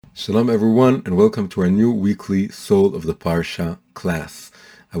Shalom everyone, and welcome to our new weekly Soul of the Parsha class.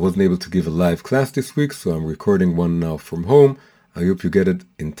 I wasn't able to give a live class this week, so I'm recording one now from home. I hope you get it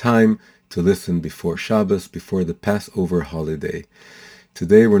in time to listen before Shabbos, before the Passover holiday.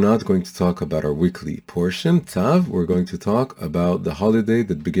 Today we're not going to talk about our weekly portion, Tzav. We're going to talk about the holiday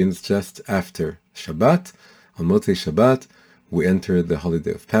that begins just after Shabbat. On Motzei Shabbat, we enter the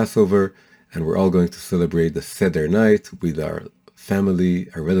holiday of Passover, and we're all going to celebrate the Seder night with our family,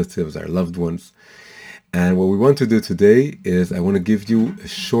 our relatives, our loved ones. And what we want to do today is I want to give you a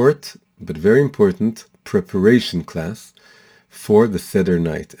short but very important preparation class for the Seder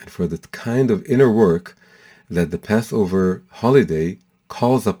night and for the kind of inner work that the Passover holiday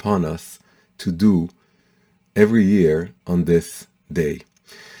calls upon us to do every year on this day.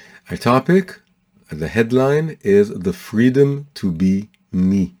 Our topic, the headline, is the freedom to be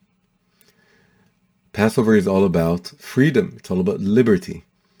me. Passover is all about freedom. It's all about liberty.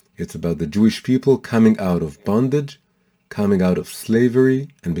 It's about the Jewish people coming out of bondage, coming out of slavery,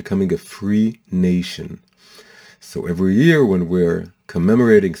 and becoming a free nation. So every year when we're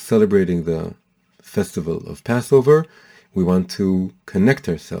commemorating, celebrating the festival of Passover, we want to connect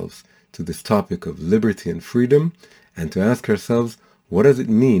ourselves to this topic of liberty and freedom and to ask ourselves, what does it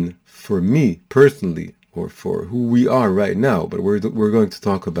mean for me personally or for who we are right now? But we're going to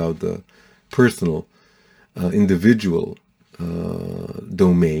talk about the personal individual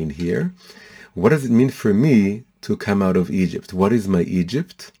domain here. What does it mean for me to come out of Egypt? What is my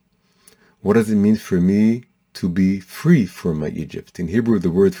Egypt? What does it mean for me to be free from my Egypt? In Hebrew, the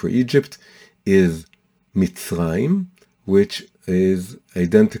word for Egypt is Mitzrayim, which is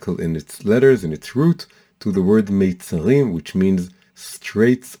identical in its letters, in its root, to the word Meitzarim, which means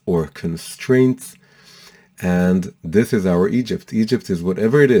straits or constraints. And this is our Egypt. Egypt is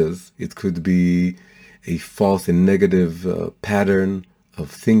whatever it is. It could be a false and negative pattern of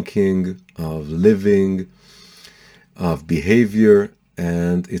thinking, of living, of behavior,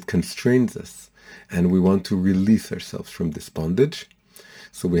 and it constrains us. And we want to release ourselves from this bondage.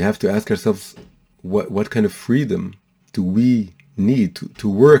 So we have to ask ourselves, what kind of freedom do we need to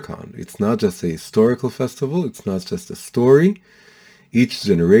work on? It's not just a historical festival. It's not just a story. Each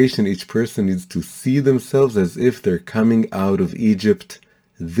generation, each person needs to see themselves as if they're coming out of Egypt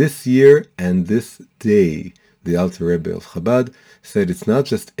this year and this day. The Alter Rebbe of Chabad said it's not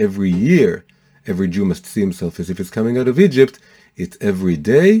just every year. Every Jew must see himself as if he's coming out of Egypt. It's every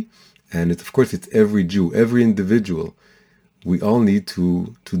day, and of course it's every Jew, every individual. We all need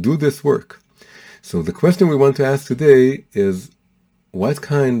to do this work. So the question we want to ask today is, what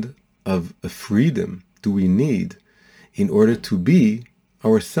kind of a freedom do we need in order to be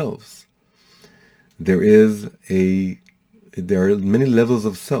ourselves? There are many levels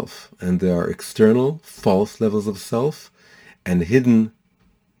of self, and there are external, false levels of self, and hidden,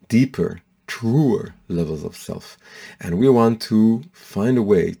 deeper, truer levels of self. And we want to find a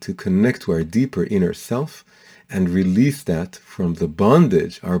way to connect to our deeper inner self and release that from the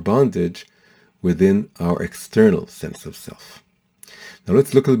bondage, our bondage, within our external sense of self. Now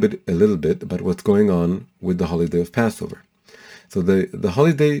let's look a little bit about what's going on with the holiday of Passover. So the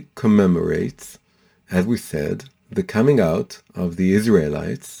holiday commemorates, as we said, the coming out of the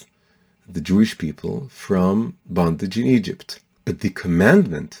Israelites, the Jewish people, from bondage in Egypt. But the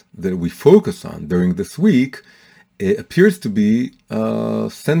commandment that we focus on during this week, it appears to be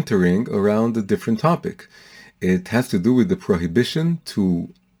centering around a different topic. It has to do with the prohibition to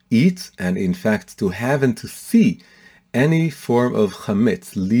eat and, in fact, to have and to see any form of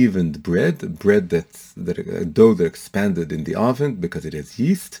chametz, leavened bread, a dough that expanded in the oven because it has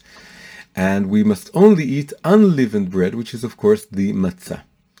yeast. And we must only eat unleavened bread, which is, of course, the matzah.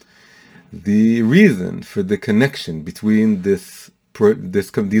 The reason for the connection between these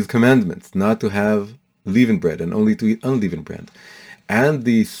commandments, not to have leavened bread and only to eat unleavened bread, and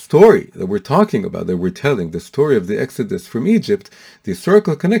the story that we're talking about, that we're telling, the story of the Exodus from Egypt, the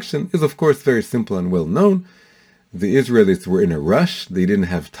historical connection is, of course, very simple and well known. The Israelites were in a rush. They didn't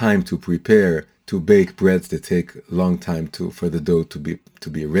have time to prepare to bake breads that take a long time for the dough to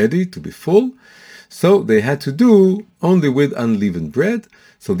be ready, to be full. So they had to do only with unleavened bread.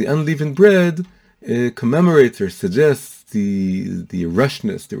 So the unleavened bread commemorates or suggests the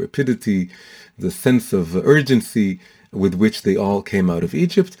rushness, the rapidity, the sense of urgency with which they all came out of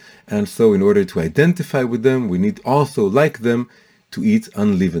Egypt. And so in order to identify with them, we need also, like them, to eat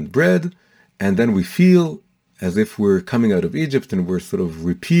unleavened bread. And then we feel as if we're coming out of Egypt and we're sort of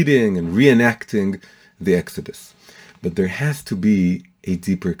repeating and reenacting the Exodus. But there has to be a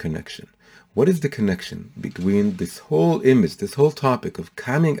deeper connection. What is the connection between this whole image, this whole topic of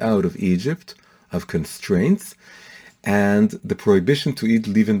coming out of Egypt, of constraints, and the prohibition to eat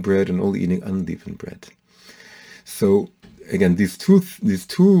leavened bread and only eating unleavened bread. So again, these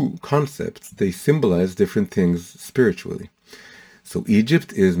two concepts, they symbolize different things spiritually. So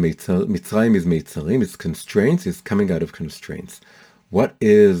Egypt is Mitzrayim is Meitzarim, it's constraints, it's coming out of constraints. What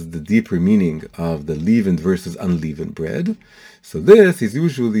is the deeper meaning of the leavened versus unleavened bread? So this is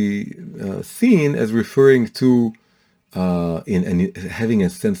usually seen as referring to having a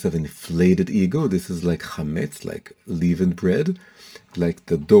sense of inflated ego. This is like chametz, like leavened bread, like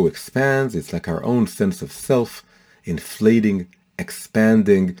the dough expands. It's like our own sense of self inflating,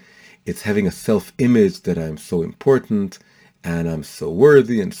 expanding. It's having a self-image that I'm so important and I'm so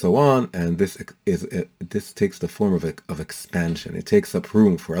worthy and so on. And this takes the form of expansion. It takes up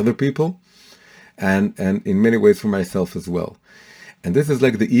room for other people and in many ways for myself as well. And this is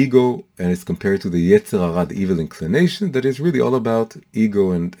like the ego, and it's compared to the Yetzer Hara, the evil inclination, that is really all about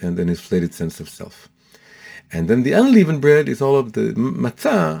ego and an inflated sense of self. And then the unleavened bread is all of the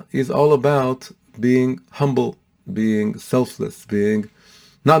matzah, is all about being humble, being selfless, being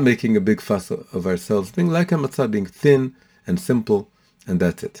not making a big fuss of ourselves, being like a matzah, being thin and simple, and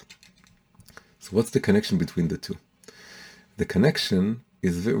that's it. So what's the connection between the two? The connection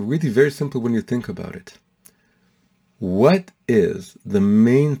is really very simple when you think about it. What is the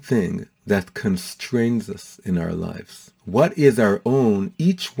main thing that constrains us in our lives? What is our own,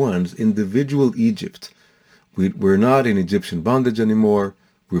 each one's individual Egypt? We're not in Egyptian bondage anymore.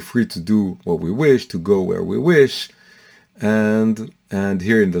 We're free to do what we wish, to go where we wish. And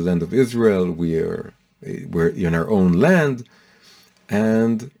here in the land of Israel, we're in our own land.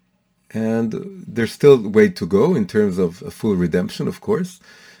 And there's still a way to go in terms of a full redemption, of course.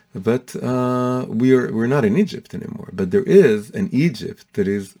 But we're not in Egypt anymore. But there is an Egypt that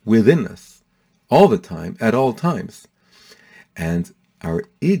is within us all the time, at all times. And our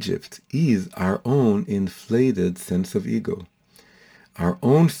Egypt is our own inflated sense of ego, our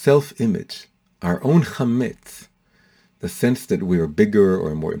own self-image, our own chametz, the sense that we are bigger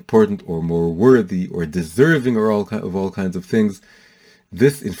or more important or more worthy or deserving or of all kinds of things.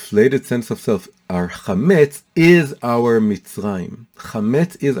 This inflated sense of self, our chametz, is our Mitzrayim.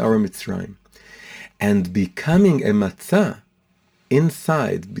 Chametz is our Mitzrayim. And becoming a matzah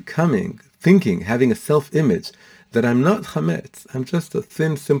inside, thinking, having a self-image that I'm not chametz, I'm just a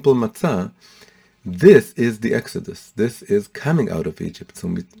thin, simple matzah, this is the Exodus. This is coming out of Egypt. So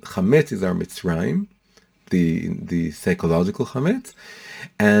chametz is our Mitzrayim, the psychological chametz,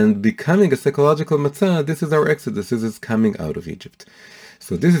 and becoming a psychological matzah, this is our Exodus. This is coming out of Egypt.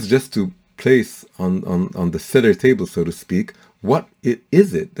 So this is just to place on the Seder table, so to speak, what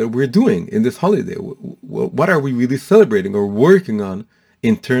is it that we're doing in this holiday? What are we really celebrating or working on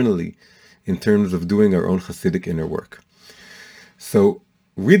internally in terms of doing our own Hasidic inner work? So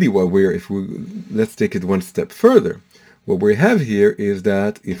really let's take it one step further. What we have here is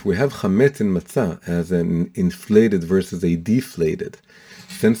that if we have chametz and matzah as an inflated versus a deflated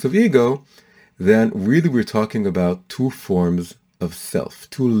sense of ego, then really we're talking about two forms of self,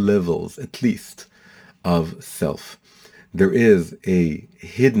 two levels at least of self. There is a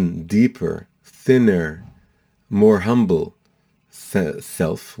hidden, deeper, thinner, more humble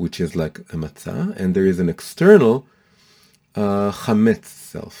self, which is like a matzah, and there is an external chametz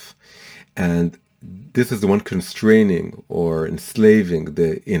self. And this is the one constraining or enslaving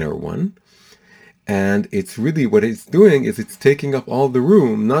the inner one. And it's really what it's doing is it's taking up all the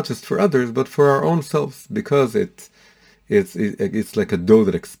room, not just for others, but for our own selves, because it's like a dough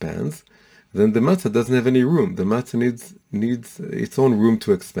that expands. Then the matzah doesn't have any room. The matzah needs its own room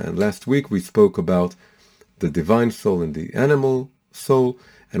to expand. Last week we spoke about the divine soul and the animal soul,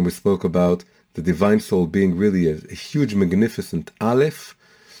 and we spoke about the divine soul being really a huge, magnificent aleph,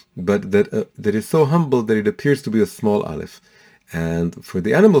 but that is so humble that it appears to be a small aleph. And for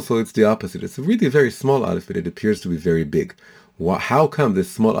the animal soul, it's the opposite. It's really a very small aleph, but it appears to be very big. How come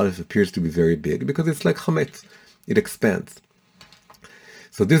this small aleph appears to be very big? Because it's like chametz. It expands.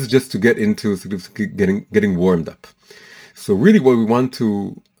 So this is just to get into sort of getting warmed up. So really what we want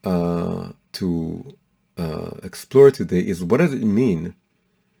to explore today is, what does it mean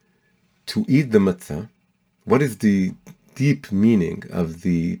to eat the matzah? What is the deep meaning of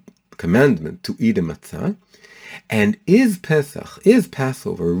the commandment to eat a matzah? And is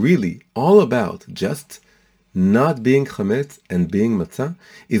Passover really all about just not being chametz and being matzah?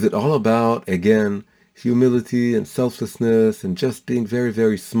 Is it all about, again, humility and selflessness and just being very,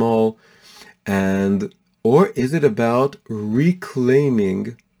 very small? Or is it about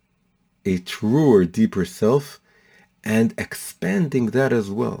reclaiming a truer, deeper self and expanding that as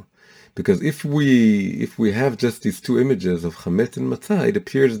well? Because if we have just these two images of chametz and matzah, it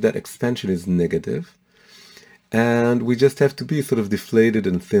appears that expansion is negative, and we just have to be sort of deflated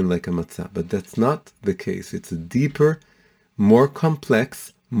and thin like a matzah. But that's not the case. It's a deeper, more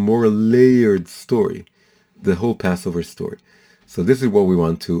complex, more layered story, the whole Passover story. So this is what we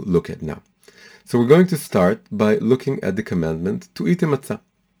want to look at now. So we're going to start by looking at the commandment to eat a matzah.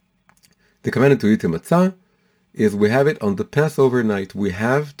 The commandment to eat a matzah is we have it on the Passover night. We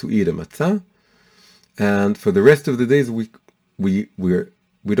have to eat a matzah, and for the rest of the days we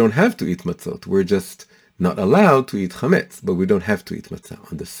don't have to eat matzot. We're just not allowed to eat chametz, but we don't have to eat matzah.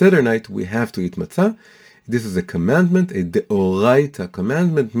 On the Seder night we have to eat matzah. This is a commandment, a deoraita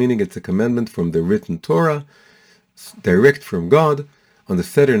commandment, meaning it's a commandment from the written Torah, direct from God. On the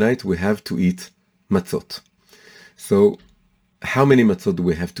Seder night we have to eat matzot. So how many matzot do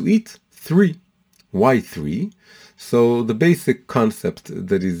we have to eat? 3. Why 3? So the basic concept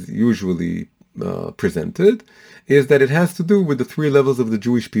that is usually presented is that it has to do with the 3 levels of the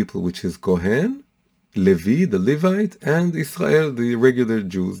Jewish people, which is Kohen, Levi, the Levite, and Israel, the regular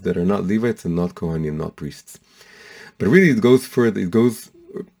Jews that are not Levites and not Kohanim, not priests. But really it goes further.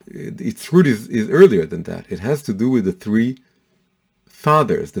 Its root is earlier than that. It has to do with the 3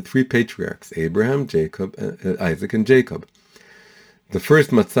 fathers, the 3 patriarchs, Abraham, Jacob, Isaac, and Jacob. The first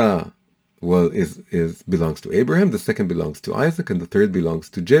matzah belongs to Abraham, the second belongs to Isaac, and the third belongs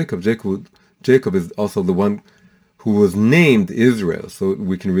to Jacob. Jacob is also the one who was named Israel, so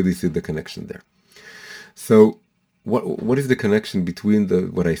we can really see the connection there. So what is the connection between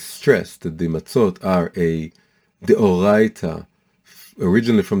what I stressed, that the matzot are a deoraita,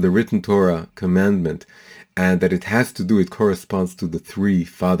 originally from the written Torah commandment, and that it corresponds to the 3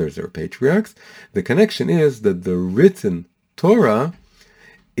 fathers or patriarchs? The connection is that the written Torah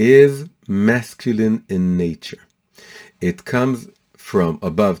is masculine in nature. It comes from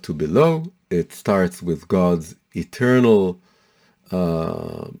above to below. It starts with God's eternal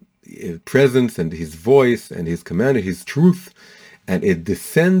presence and his voice and his command, his truth, and it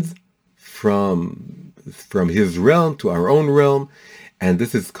descends from his realm to our own realm, and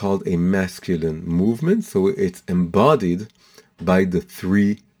this is called a masculine movement. So it's embodied by the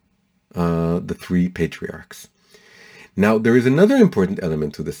three patriarchs. Now, there is another important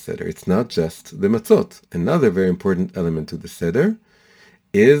element to the Seder. It's not just the matzot. Another very important element to the Seder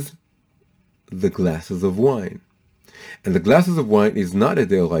is the glasses of wine. And the glasses of wine is not a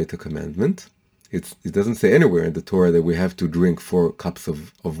deoraita commandment. It doesn't say anywhere in the Torah that we have to drink 4 cups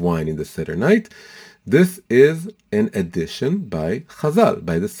of wine in the Seder night. This is an addition by Chazal,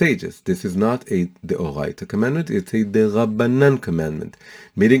 by the sages. This is not a deoraita commandment, it's a derabbanan commandment,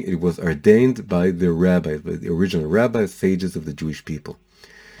 meaning it was ordained by the rabbis, by the original rabbis, sages of the Jewish people.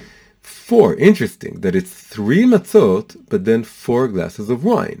 4, interesting, that it's 3 matzot, but then 4 glasses of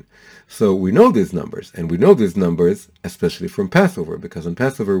wine. So we know these numbers, and we know these numbers especially from Passover, because on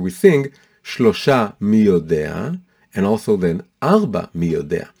Passover we sing Shlosha mi yodea, and also then Arba mi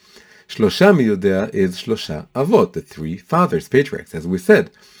yodea. Shlosha mi yodea is Shlosha Avot, the 3 fathers, patriarchs, as we said.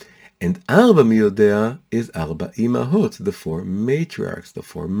 And Arba mi yodea is Arba imahot, the 4 matriarchs, the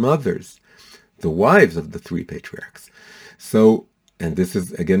 4 mothers, the wives of the 3 patriarchs. So, and this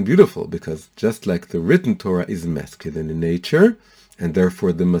is again beautiful, because just like the written Torah is masculine in nature, and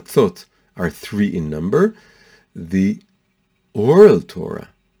therefore the matzot are 3 in number, the oral Torah,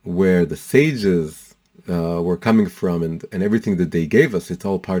 where the sages were coming from and everything that they gave us, it's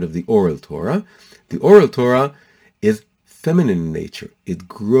all part of the oral Torah. The oral Torah is feminine in nature. It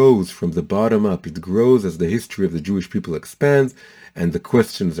grows from the bottom up. It grows as the history of the Jewish people expands, and the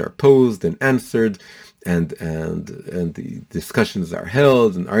questions are posed and answered, and the discussions are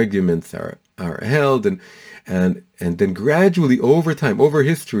held, and arguments are held, and then gradually over time, over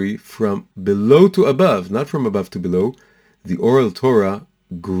history, from below to above, not from above to below, the oral Torah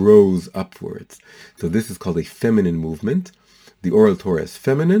grows upwards. So this is called a feminine movement. The oral Torah is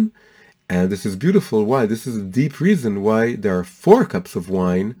feminine, and this is beautiful. Why? This is a deep reason why there are 4 cups of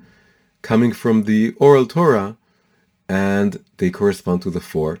wine coming from the oral Torah, and they correspond to the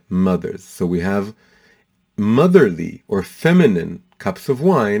 4 mothers. So we have motherly or feminine cups of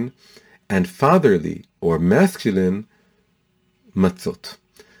wine and fatherly or masculine matzot.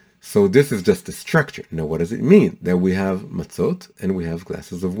 So this is just the structure. Now, what does it mean that we have matzot and we have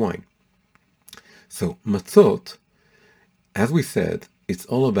glasses of wine? So matzot, as we said, it's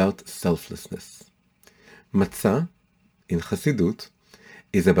all about selflessness. Matzah, in Chassidut,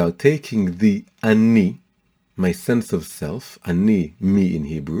 is about taking the ani, my sense of self, ani, me in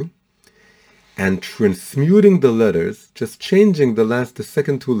Hebrew, and transmuting the letters, just changing the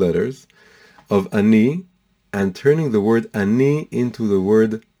second 2 letters of ani, and turning the word ani into the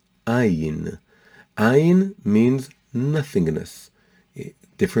word ayin. Ayin means nothingness.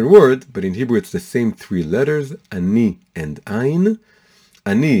 Different word, but in Hebrew it's the same three letters, ani and ayin.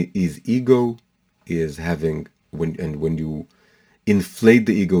 Ani is ego, is having, when you inflate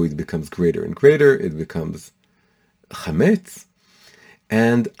the ego, it becomes greater and greater, it becomes chametz.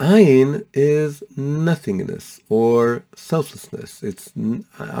 And ayin is nothingness or selflessness.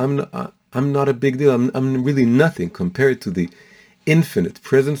 I'm not a big deal. I'm really nothing compared to the infinite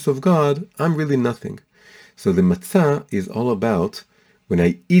presence of God. I'm really nothing. So the matzah is all about, when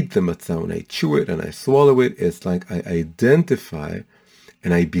I eat the matzah, when I chew it and I swallow it, it's like I identify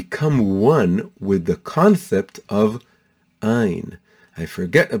and I become one with the concept of ayin. I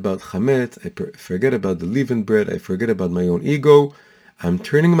forget about chametz, I forget about the leavened bread, I forget about my own ego. I'm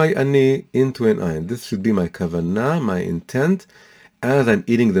turning my ani into an ayin. This should be my kavanah, my intent, as I'm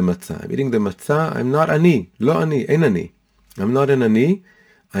eating the matzah. I'm eating the matzah, I'm not ani, lo ani, ein ani. I'm not an ani,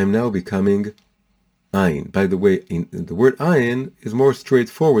 I'm now becoming ayin. By the way, in the word ayin is more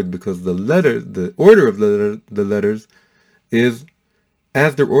straightforward because the order of the letters is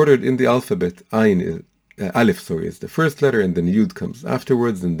as they're ordered in the alphabet. Ayin is, Aleph, is the first letter, and then Yud comes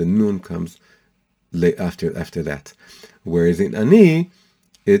afterwards, and the Nun comes after that. Whereas in Ani,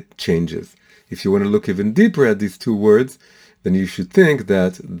 it changes. If you want to look even deeper at these two words, then you should think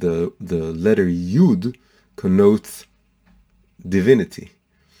that the letter Yud connotes divinity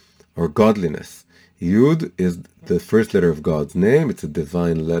or godliness. Yud is the first letter of God's name. It's a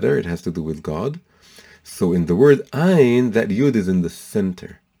divine letter. It has to do with God. So in the word Ayin, that Yud is in the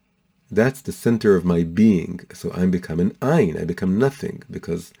center. That's the center of my being. So I become an ayin. I become nothing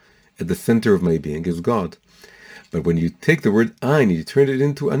because at the center of my being is God. But when you take the word ayin, you turn it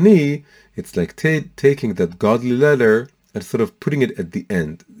into ani, it's like taking that godly letter and sort of putting it at the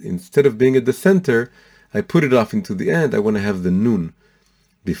end. Instead of being at the center, I put it off into the end. I want to have the nun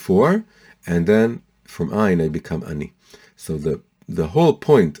before, and then from ayin I become ani. So the whole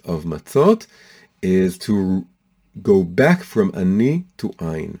point of matzot is to go back from ani to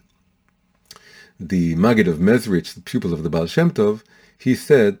ayin. The Maggid of Mezrich, the pupil of the Baal Shem Tov, he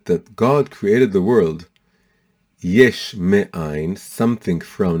said that God created the world yesh me'ayin, something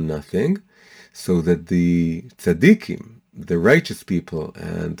from nothing, so that the tzaddikim, the righteous people,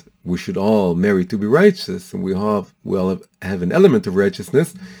 and we should all marry to be righteous, and we all have an element of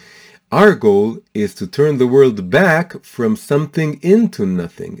righteousness. Our goal is to turn the world back from something into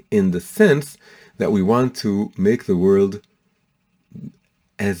nothing, in the sense that we want to make the world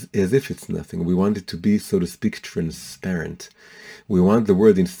as if it's nothing. We want it to be, so to speak, transparent. We want the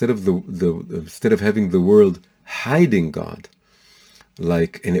world, instead of having the world hiding God,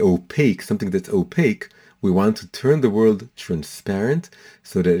 like an opaque, something that's opaque, we want to turn the world transparent,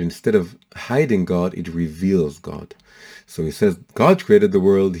 so that instead of hiding God, it reveals God. So he says, God created the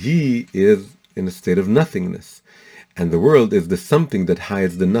world, he is in a state of nothingness, and the world is the something that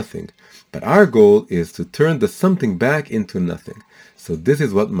hides the nothing. But our goal is to turn the something back into nothing. So this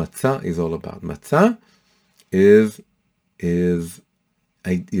is what matzah is all about. Matzah is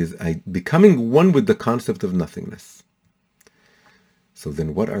becoming one with the concept of nothingness. So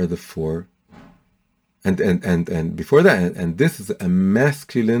then what are the four? And before that, and this is a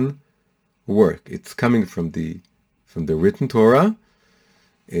masculine work. It's coming from the written Torah.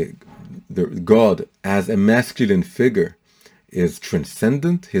 God as a masculine figure is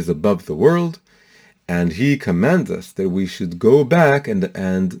transcendent. He's above the world. And he commands us that we should go back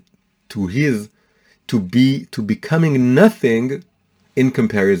and to becoming nothing in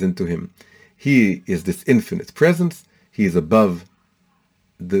comparison to him. He is this infinite presence. He is above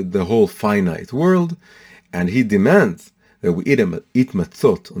the whole finite world, and he demands that we eat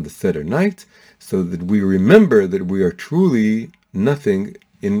matzot on the Seder night, so that we remember that we are truly nothing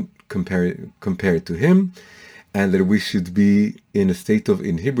in compared to him. And that we should be in a state of,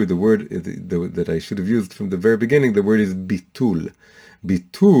 in Hebrew, the word that I should have used from the very beginning, the word is bitul.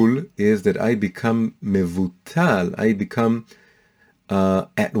 Bitul is that I become mevutal. I become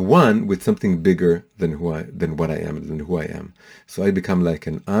at one with something bigger than who I am. So I become like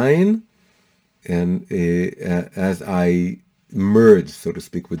an ayin, and as I merge, so to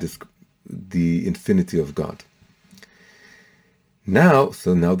speak, with the infinity of God. Now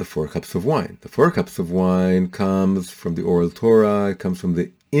the 4 cups of wine. The 4 cups of wine comes from the oral Torah. It comes from the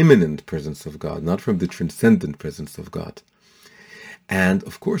immanent presence of God, not from the transcendent presence of God. And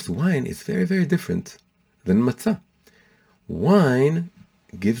of course, wine is very, very different than matzah. Wine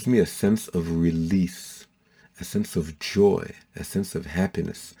gives me a sense of release, a sense of joy, a sense of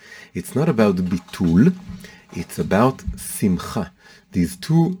happiness. It's not about bitul, it's about simcha.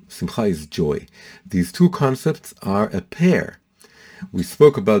 Simcha is joy. These two concepts are a pair. We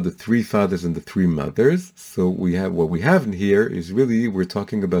spoke about the three fathers and the three mothers. So what we have in here is really, we're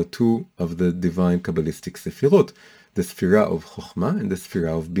talking about two of the divine Kabbalistic Sefirot, the Sefirah of Chokhmah and the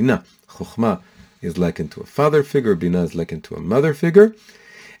Sefirah of Binah. Chokhmah is likened to a father figure, Binah is likened to a mother figure.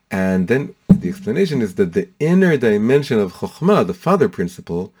 And then the explanation is that the inner dimension of Chokhmah, the father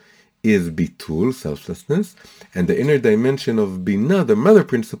principle, is Bitul, selflessness, and the inner dimension of Binah, the mother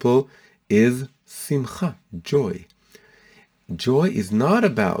principle, is Simcha, joy. Joy is not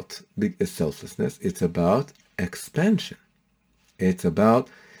about selflessness, it's about expansion. It's about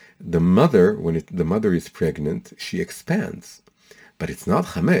the mother, when the mother is pregnant, she expands. But it's not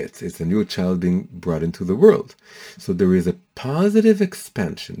chametz, it's a new child being brought into the world. So there is a positive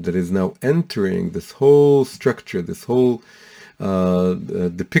expansion that is now entering this whole structure, this whole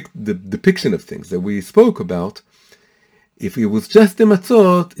depiction of things that we spoke about. If it was just the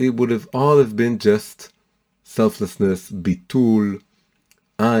matzot, it would have all have been just selflessness, bitul,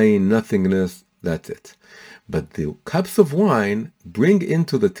 ayin, nothingness, that's it. But the cups of wine bring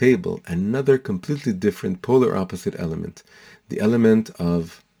into the table another completely different polar opposite element. The element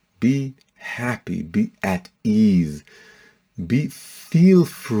of be happy, be at ease, feel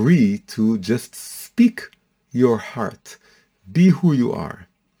free to just speak your heart, be who you are.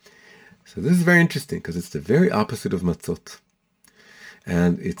 So this is very interesting because it's the very opposite of matzot.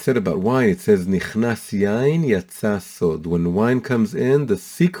 And it said about wine, it says, Nichnas yain yatsa sod. When wine comes in, the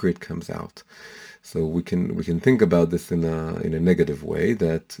secret comes out. So we can think about this in a negative way,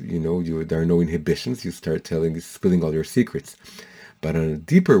 that there are no inhibitions. You start spilling all your secrets. But in a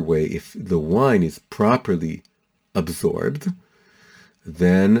deeper way, if the wine is properly absorbed,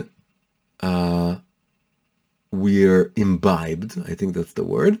 then we're imbibed. I think that's the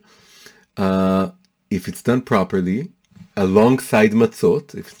word. If it's done properly, alongside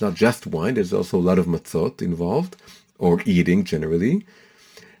matzot, if it's not just wine, there's also a lot of matzot involved, or eating generally,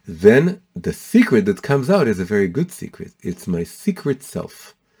 then the secret that comes out is a very good secret. It's my secret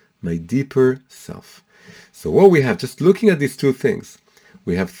self, my deeper self. So what we have, just looking at these two things,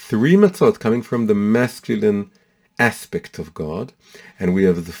 we have three matzot coming from the masculine aspect of God, and we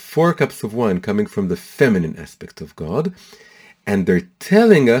have the 4 cups of wine coming from the feminine aspect of God, and they're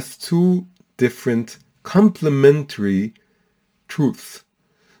telling us two different complementary truths.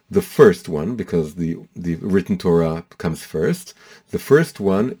 The first one, because the written Torah comes first, the first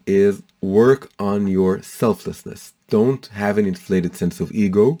one is work on your selflessness. Don't have an inflated sense of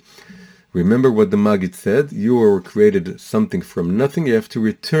ego. Remember what the Maggid said, you were created something from nothing, you have to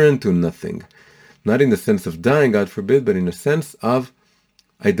return to nothing. Not in the sense of dying, God forbid, but in a sense of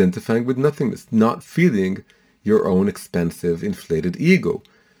identifying with nothingness, not feeling your own expansive, inflated ego.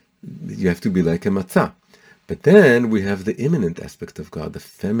 You have to be like a matzah. But then we have the immanent aspect of God, the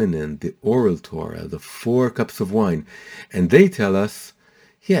feminine, the oral Torah, the 4 cups of wine. And they tell us,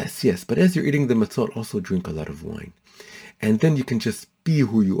 yes, but as you're eating the matzot, also drink a lot of wine. And then you can just be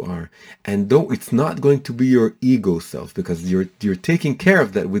who you are. And though it's not going to be your ego self, because you're taking care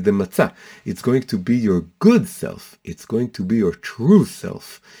of that with the matzah, it's going to be your good self. It's going to be your true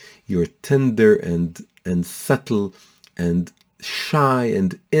self, your tender and subtle and shy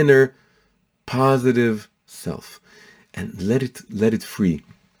and inner positive self, and let it free.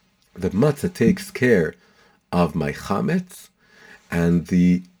 The matzah takes care of my chametz, and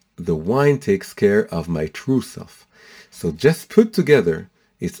the wine takes care of my true self. So just put together,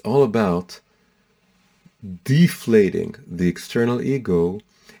 it's all about deflating the external ego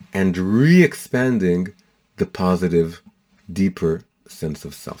and re-expanding the positive, deeper sense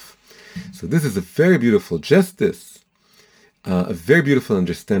of self. So this is a very beautiful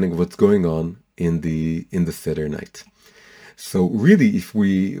understanding of what's going on in the Seder night. So really, if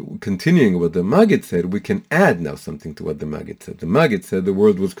we, continuing what the Maggid said, we can add now something to what the Maggid said. The Maggid said the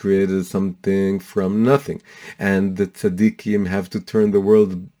world was created as something from nothing, and the tzaddikim have to turn the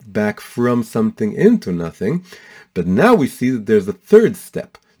world back from something into nothing. But now we see that there's a third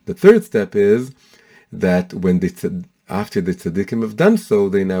step. The third step is that when after the tzaddikim have done so,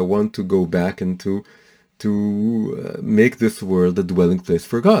 they now want to go back and to make this world a dwelling place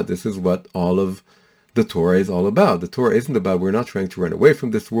for God. This is what all of the Torah is all about. The Torah isn't about, we're not trying to run away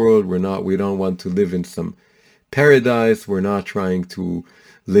from this world. We don't want to live in some paradise. We're not trying to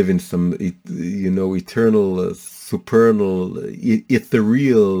live in some, eternal, supernal,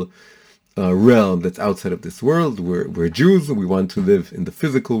 ethereal realm that's outside of this world. We're Jews. We want to live in the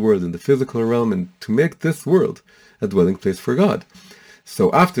physical world, in the physical realm, and to make this world a dwelling place for God.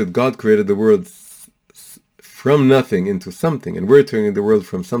 So after God created the world from nothing into something, and we're turning the world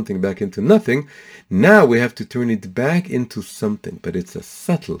from something back into nothing, now we have to turn it back into something, but it's a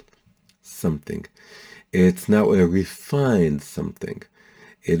subtle something. It's now a refined something.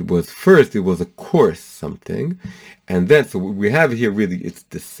 It was a coarse something. And then, so we have here really, it's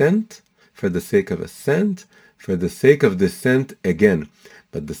descent for the sake of ascent, for the sake of descent again.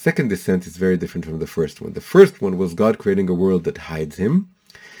 But the second descent is very different from the first one. The first one was God creating a world that hides him.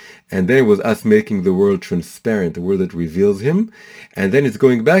 And then it was us making the world transparent, a world that reveals him. And then it's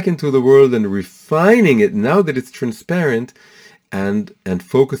going back into the world and refining it now that it's transparent, and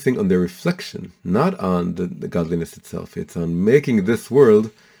focusing on the reflection, not on the godliness itself. It's on making this world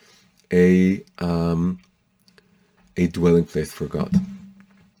a dwelling place for God.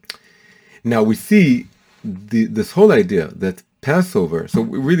 Now we see this whole idea that Passover. So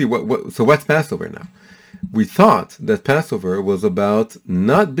really, what's Passover now? We thought that Passover was about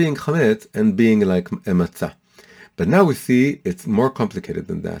not being chametz and being like a matzah, but now we see it's more complicated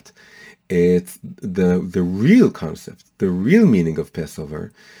than that. It's the real concept, the real meaning of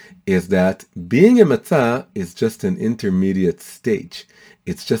Passover is that being a matzah is just an intermediate stage.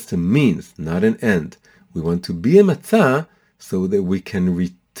 It's just a means, not an end. We want to be a matzah so that we can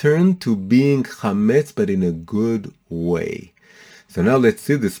return to being chametz, but in a good way. So now let's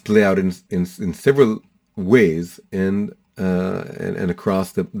see this play out in several ways and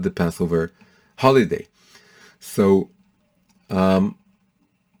across the Passover holiday. So,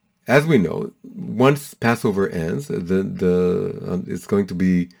 as we know, once Passover ends, it's going to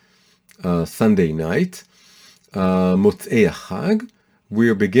be Sunday night, Motzei Chag. We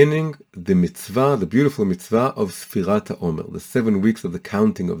are beginning the mitzvah, the beautiful mitzvah of Sfirat HaOmer, the 7 weeks of the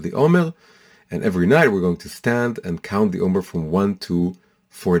counting of the Omer. And every night we're going to stand and count the Omer from 1 to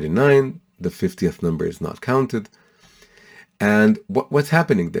 49. The 50th number is not counted. And what's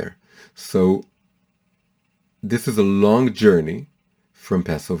happening there? So this is a long journey from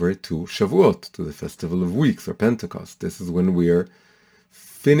Passover to Shavuot, to the Festival of Weeks or Pentecost. This is when we are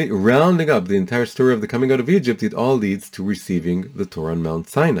rounding up the entire story of the coming out of Egypt. It all leads to receiving the Torah on Mount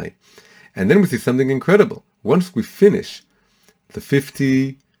Sinai. And then we see something incredible. Once we finish the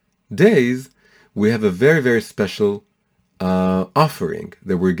 50 days, we have a very, very special offering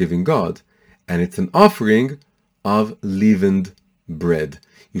that we're giving God. And it's an offering of leavened bread.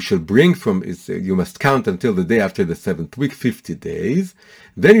 You shall bring you must count until the day after the 7th week, 50 days.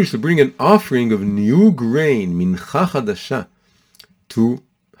 Then you shall bring an offering of new grain, mincha chadasha, to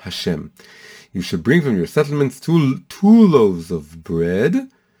Hashem. You shall bring from your settlements two loaves of bread.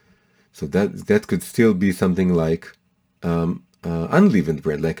 So that could still be something like unleavened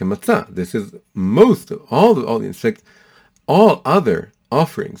bread, like a matzah. This is in fact, all other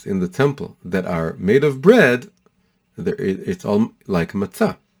offerings in the temple that are made of bread, it's all like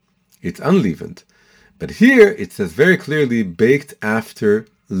matzah. It's unleavened. But here it says very clearly, baked after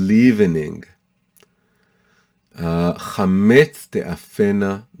leavening. Chametz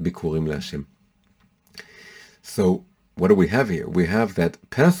te'afena bikurim leHashem. So what do we have here? We have that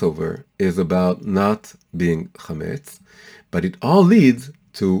Passover is about not being chametz, but it all leads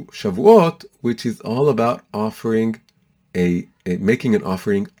to Shavuot, which is all about offering making an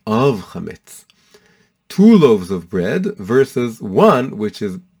offering of chametz. 2 loaves of bread versus 1, which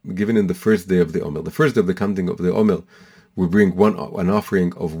is given in the first day of the Omer. The first day of the counting of the Omer, we bring an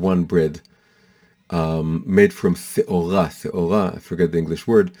offering of 1 bread made from seorah. Seorah, I forget the English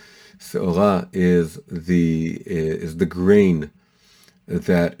word. Seorah is the grain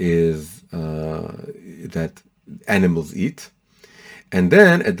that animals eat. And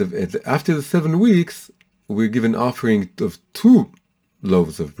then after the 7 weeks, we give an offering of 2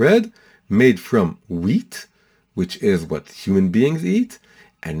 loaves of bread made from wheat, which is what human beings eat,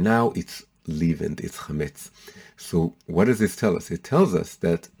 and now it's leavened, it's chametz. So what does this tell us? It tells us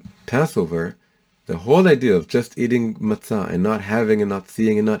that Passover, the whole idea of just eating matzah and not having and not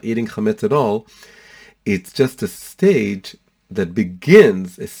seeing and not eating chametz at all, it's just a stage that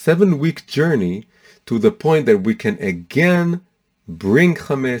begins a 7-week journey to the point that we can again bring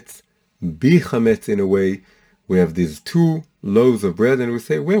chametz, be chametz in a way. We have these 2 loaves of bread, and we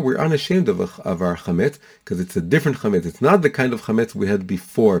say, well, we're unashamed of our chametz because it's a different chametz. It's not the kind of chametz we had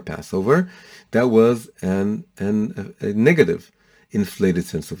before Passover. That was a negative, inflated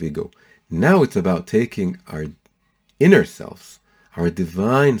sense of ego. Now it's about taking our inner selves, our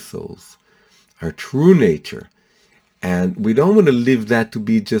divine souls, our true nature, and we don't want to live that to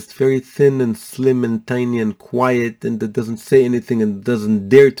be just very thin and slim and tiny and quiet and that doesn't say anything and doesn't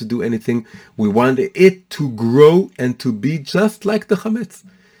dare to do anything. We want it to grow and to be just like the chametz.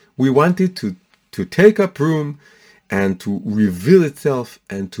 We want it to take up room and to reveal itself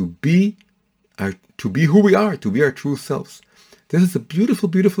and to be who we are, to be our true selves. This is a beautiful,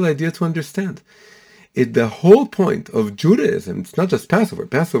 beautiful idea to understand. The whole point of Judaism, it's not just Passover.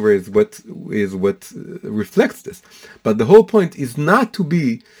 Passover is what reflects this. But the whole point is not to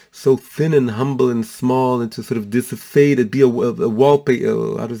be so thin and humble and small and to sort of dissipate and be a wallflower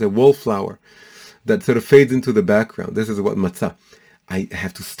that sort of fades into the background. This is what matzah. I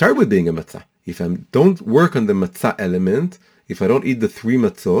have to start with being a matzah. If I don't work on the matzah element, if I don't eat the 3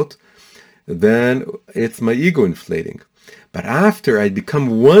 matzot, then it's my ego inflating. But after I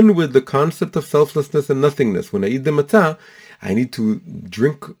become one with the concept of selflessness and nothingness, when I eat the matzah, I need to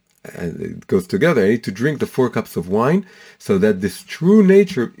drink, and it goes together, I need to drink the 4 cups of wine so that this true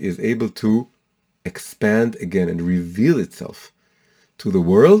nature is able to expand again and reveal itself to the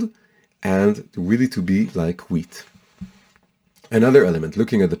world and really to be like wheat. Another element,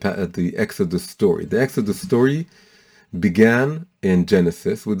 looking at the Exodus story. The Exodus story began in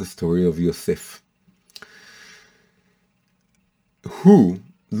Genesis with the story of Yosef, who,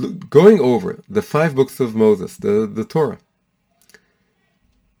 going over the 5 books of Moses, the Torah,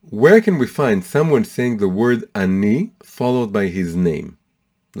 where can we find someone saying the word Ani followed by his name?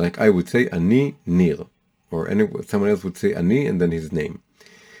 Like I would say Ani Nir, or someone else would say Ani and then his name.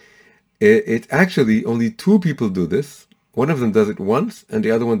 It actually, only 2 people do this. One of them does it once and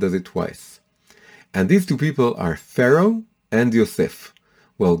the other one does it twice. And these 2 people are Pharaoh and Yosef.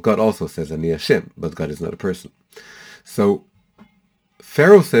 Well, God also says Ani Hashem, but God is not a person. So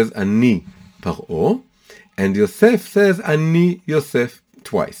Pharaoh says Ani Paro, and Yosef says Ani Yosef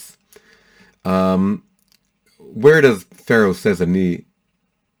twice. Where does Pharaoh says Ani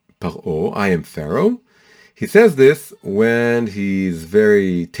Paro, I am Pharaoh? He says this when he's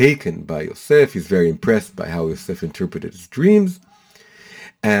very taken by Yosef. He's very impressed by how Yosef interpreted his dreams.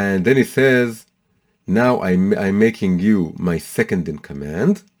 And then he says, now I'm making you my second in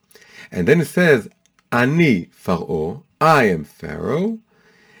command. And then he says, Ani Pharaoh, I am Pharaoh,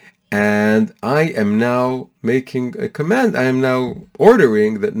 and I am now making a command. I am now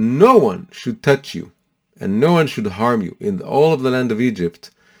ordering that no one should touch you, and no one should harm you in all of the land of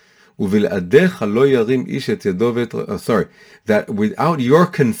Egypt. That without your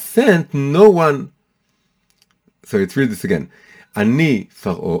consent, no one... So let's read this again. Ani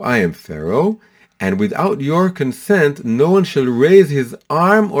Pharaoh, I am Pharaoh, and without your consent, no one shall raise his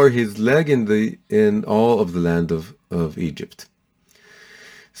arm or his leg in all of the land of Egypt.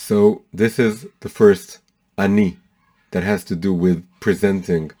 So this is the first Ani that has to do with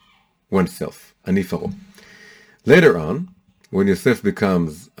presenting oneself. Ani Pharaoh. Later on, when Yosef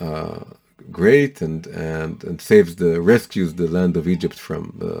becomes great and rescues the land of Egypt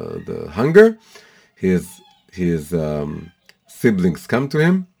from the hunger, his siblings come to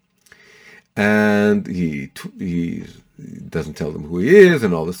him, and he doesn't tell them who he is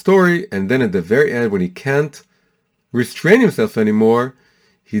and all the story. And then at the very end, when he can't restrain himself anymore,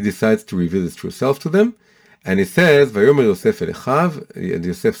 he decides to reveal his true self to them. And he says, Vayomer Yosef el Echav, and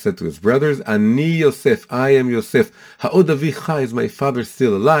Yosef said to his brothers, Ani Yosef, I am Yosef. Ha'od avicha, is my father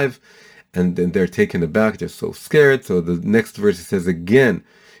still alive? And then they're taken aback, they're so scared. So the next verse he says again,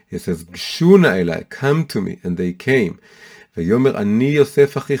 he says, Gshuna elai, come to me. And they came. Vayomer Ani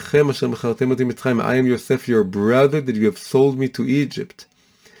Yosef achichem asher mechartem oti mitzrayim. I am Yosef, your brother, that you have sold me to Egypt.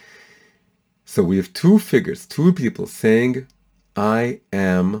 So we have 2 figures, 2 people saying, I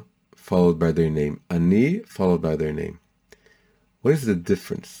am, followed by their name. Ani, followed by their name. What is the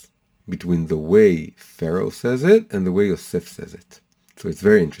difference between the way Pharaoh says it and the way Yosef says it? So it's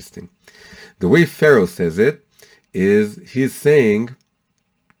very interesting. The way Pharaoh says it is he's saying,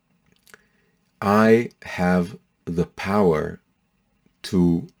 I have the power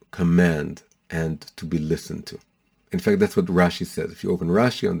to command and to be listened to. In fact, that's what Rashi says. If you open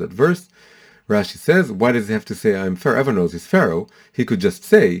Rashi on that verse, Rashi says, why does he have to say, I'm Pharaoh? Everyone knows he's Pharaoh. He could just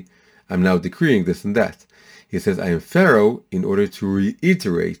say, I'm now decreeing this and that. He says, I am Pharaoh in order to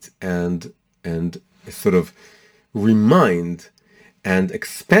reiterate and sort of remind and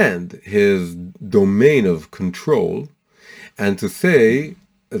expand his domain of control, and to say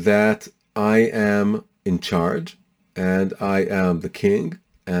that I am in charge, and I am the king,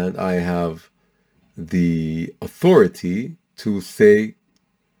 and I have the authority to say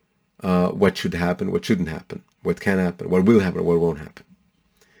what should happen, what shouldn't happen, what can happen, what will happen, what won't happen.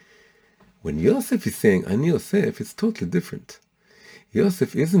 When Yosef is saying Ani Yosef, it's totally different.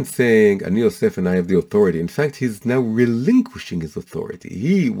 Yosef isn't saying Ani Yosef and I have the authority. In fact, he's now relinquishing his authority.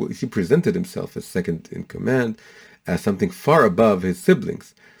 He presented himself as second in command, as something far above his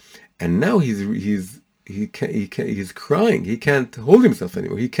siblings, and now he's crying. He can't hold himself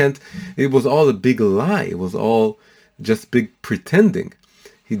anymore. He can't. It was all a big lie. It was all just big pretending.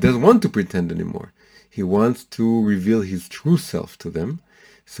 He doesn't want to pretend anymore. He wants to reveal his true self to them.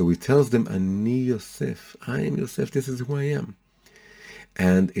 So he tells them, Ani Yosef, I am Yosef, this is who I am.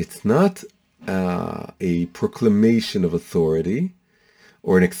 And it's not a proclamation of authority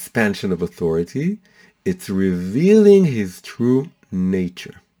or an expansion of authority. It's revealing his true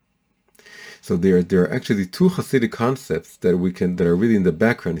nature. So there are actually two Hasidic concepts that are really in the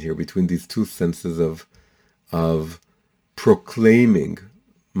background here between these two senses of proclaiming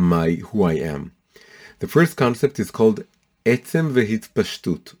who I am. The first concept is called Etzem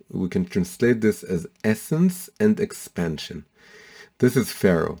vehitpashtut. We can translate this as essence and expansion. This is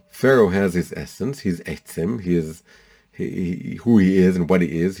Pharaoh. Pharaoh has his essence. He's Etzem. He is who he is and what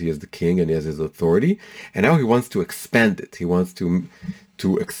he is. He is the king and he has his authority. And now he wants to expand it. He wants to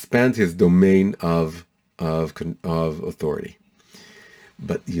expand his domain of authority.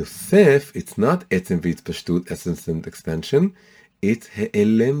 But Yosef, it's not Etzem v'itpashtut, essence and expansion. It's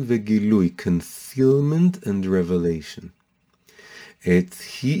He'elem v'gilui, concealment and revelation.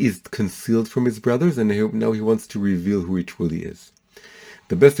 He is concealed from his brothers, and now he wants to reveal who he truly is.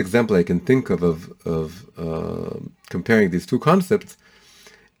 The best example I can think of comparing these two concepts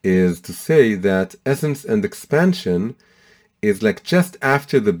is to say that essence and expansion is like just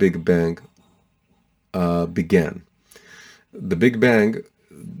after the Big Bang began. The Big Bang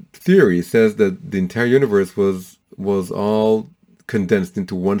theory says that the entire universe was all condensed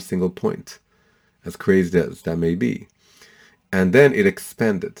into one single point, as crazy as that may be. And then it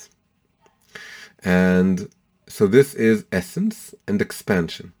expanded. And so this is essence and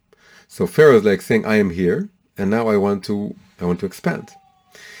expansion. So Pharaoh is like saying, I am here, and now I want to expand.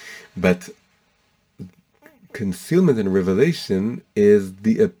 But concealment and revelation is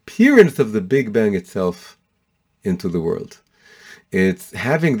the appearance of the Big Bang itself into the world. It's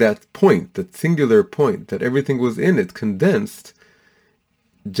having that point, that singular point, that everything was in it, condensed,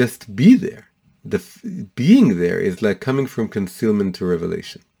 just be there. The being there is like coming from concealment to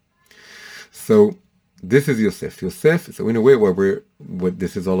revelation. So this is Yosef. So in a way, what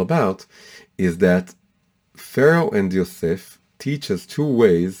this is all about is that Pharaoh and Yosef teach us two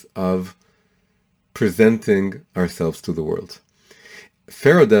ways of presenting ourselves to the world.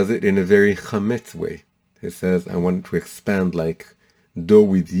 Pharaoh does it in a very chametz way. He says, I want to expand like dough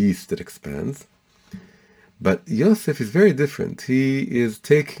with yeast that expands. But Yosef is very different. He's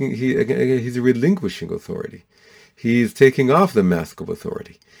relinquishing authority. He's taking off the mask of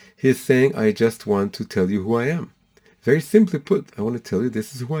authority. He's saying, I just want to tell you who I am. Very simply put, I want to tell you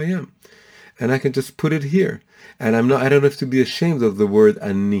this is who I am. And I can just put it here. And I don't have to be ashamed of the word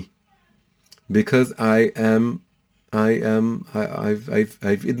ani. Because I've eaten a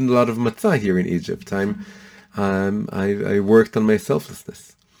lot of matzah here in Egypt. I worked on my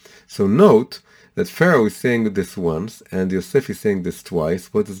selflessness. So note that Pharaoh is saying this once and Yosef is saying this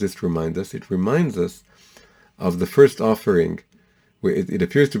twice. What does this remind us? It reminds us of the first offering. It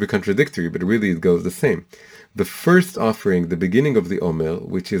appears to be contradictory, but really it goes the same. The first offering, the beginning of the Omer,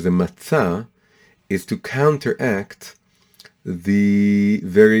 which is a matzah, is to counteract the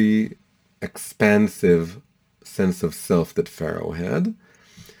very expansive sense of self that Pharaoh had.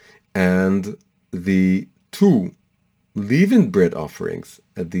 And the two leavened bread offerings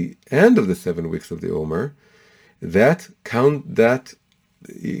at the end of the 7 weeks of the Omer, that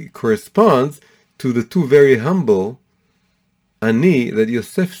corresponds to the two very humble ani that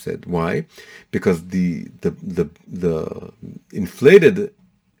Yosef said. Why? Because the inflated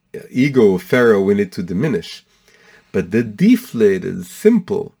ego of Pharaoh, we need to diminish. But the deflated,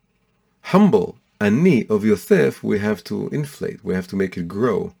 simple, humble ani of Yosef, we have to inflate. We have to make it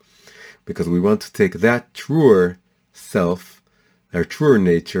grow. Because we want to take that truer self, our truer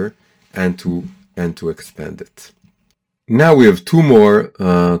nature, and to expand it. Now we have two more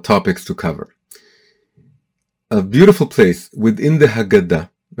topics to cover. A beautiful place within the Haggadah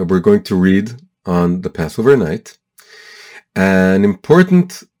that we're going to read on the Passover night. An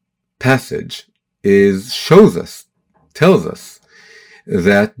important passage tells us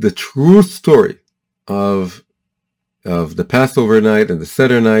that the true story of the Passover night and the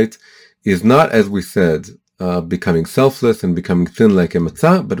Seder night is not, as we said, becoming selfless and becoming thin like a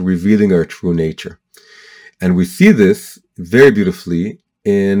matzah, but revealing our true nature. And we see this very beautifully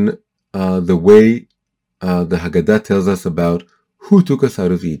in the way the Haggadah tells us about who took us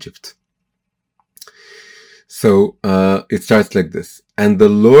out of Egypt. So it starts like this. And the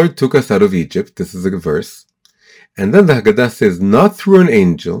Lord took us out of Egypt. This is a verse. And then the Haggadah says, not through an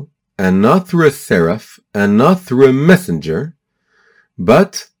angel, and not through a seraph, and not through a messenger,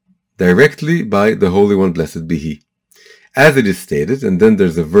 but directly by the Holy One, blessed be He. As it is stated, and then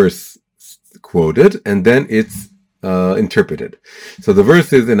there's a verse quoted, and then it's interpreted. So the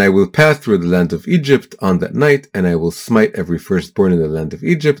verse is, and I will pass through the land of Egypt on that night, and I will smite every firstborn in the land of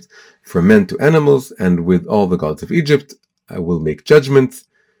Egypt, from men to animals, and with all the gods of Egypt I will make judgments.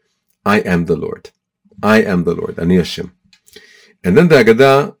 I am the Lord. I am the Lord. Ani Hashem. And then the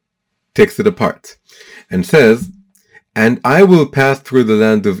Haggadah takes it apart and says, and I will pass through the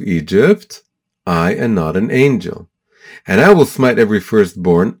land of Egypt, I and not an angel. And I will smite every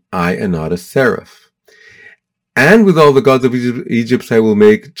firstborn, I and not a seraph. And with all the gods of Egypt I will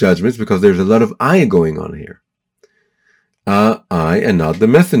make judgments, because there's a lot of I going on here. I and not the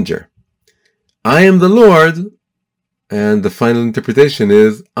messenger. I am the Lord, and the final interpretation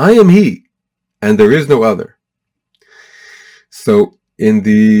is, I am He, and there is no other. So in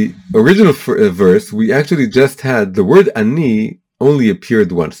the original verse, we actually just had the word Ani only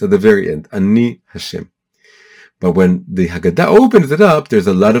appeared once at the very end, Ani Hashem. But when the Haggadah opens it up, there's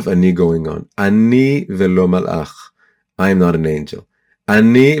a lot of Ani going on. Ani velo malach, I am not an angel.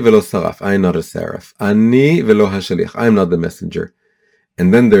 Ani velo saraf, I am not a seraph. Ani velo hashaliach, I am not the messenger.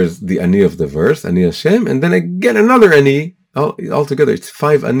 And then there's the Ani of the verse, Ani Hashem, and then again another Ani. Altogether, it's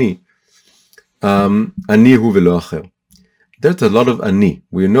 5 Ani. Ani hu velo acher. There's a lot of Ani.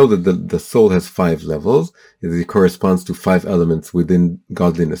 We know that the soul has 5 levels. It corresponds to 5 elements within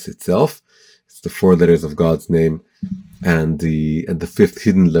godliness itself. It's the 4 letters of God's name and the 5th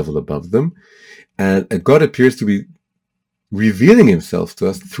hidden level above them. And God appears to be revealing himself to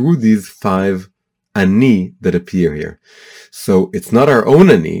us through these 5 Ani that appear here. So it's not our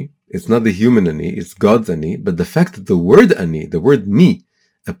own Ani, it's not the human Ani, it's God's Ani, but the fact that the word Ani, the word me,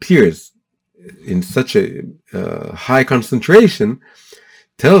 appears in such a high concentration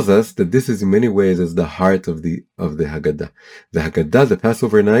tells us that this is in many ways as the heart of the Haggadah. The Haggadah, the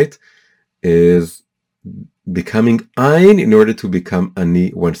Passover night, is becoming Ein in order to become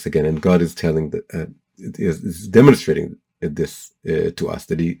Ani once again, and God is telling that is demonstrating this to us,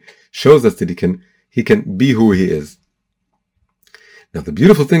 that He shows us that He can be who He is. Now, the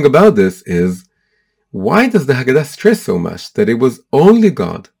beautiful thing about this is, why does the Haggadah stress so much that it was only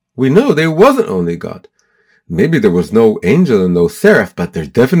God? We know there wasn't only God. Maybe there was no angel and no seraph, but there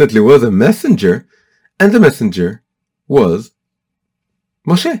definitely was a messenger, and the messenger was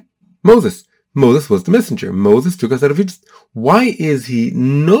Moshe, Moses. Moses was the messenger. Moses took us out of Egypt. Why is he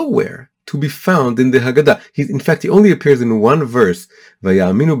nowhere to be found in the Haggadah? In fact, he only appears in one verse,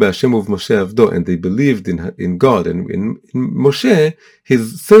 Vayaminu be'Hashem u'v'Moshe avdo, and they believed in God and in Moshe,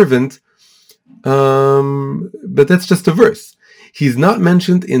 his servant, but that's just a verse. He's not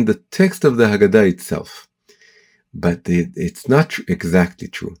mentioned in the text of the Haggadah itself, but it's not exactly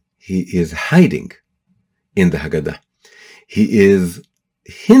true. He is hiding in the Haggadah. He is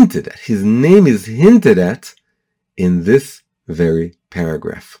hinted at. His name is hinted at in this very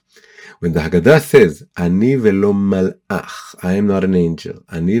paragraph. When the Haggadah says, Ani velo malach, I am not an angel.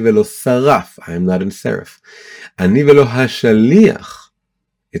 Ani velo saraf, I am not a seraph. Ani velo hashaliach,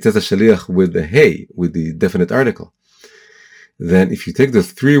 it says a shaliach with the hey, with the definite article. Then if you take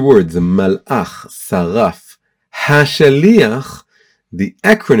those 3 words, malach, saraf, hashaliach, the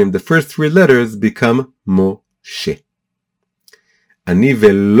acronym, the first 3 letters become Moshe. Ani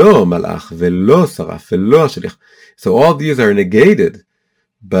velo malach, velo saraf, velo hashaliach. So all these are negated,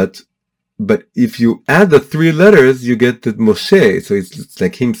 but if you add the 3 letters, you get the Moshe. So it's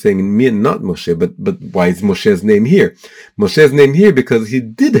like him saying me and not Moshe. But why is Moshe's name here? Moshe's name here because he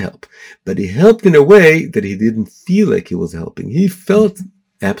did help, but he helped in a way that he didn't feel like he was helping. He felt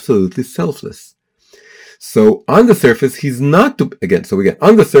absolutely selfless. So on the surface, he's not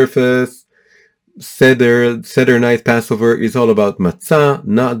on the surface, Seder night, Passover is all about matzah,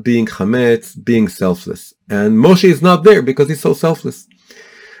 not being chametz, being selfless. And Moshe is not there because he's so selfless.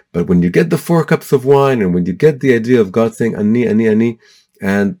 But when you get the 4 cups of wine, and when you get the idea of God saying Ani, Ani, Ani,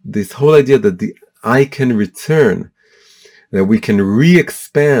 and this whole idea that I can return, that we can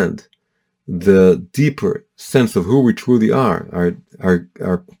re-expand the deeper sense of who we truly are,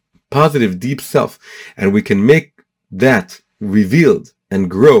 our positive deep self, and we can make that revealed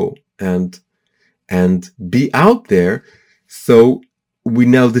and grow and be out there. So we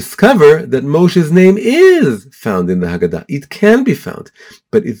now discover that Moshe's name is found in the Haggadah. It can be found,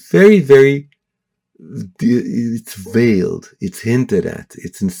 but it's very, very, it's veiled, it's hinted at,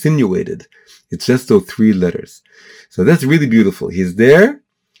 it's insinuated. It's just those 3 letters. So that's really beautiful. He's there,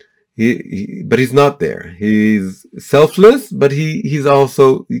 but he's not there. He's selfless, but he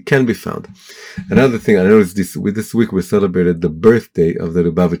can be found. Another thing I noticed this week we celebrated the birthday of the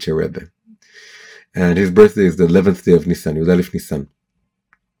Lubavitcher Rebbe. And his birthday is the 11th day of Nisan, Yud Aleph Nisan.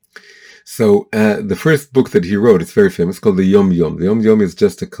 So the first book that he wrote, it's very famous, called the Yom Yom. The Yom Yom is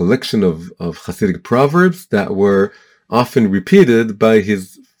just a collection of Hasidic proverbs that were often repeated by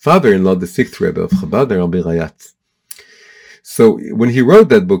his father-in-law, the sixth Rebbe of Chabad, Rabbi Rayatz. So when he wrote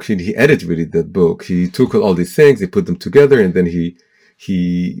that book, he edited that book. He took all these sayings, he put them together, and then he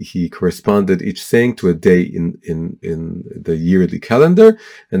corresponded each saying to a day in the yearly calendar,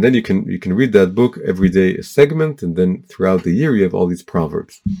 and then you can read that book every day, a segment, and then throughout the year you have all these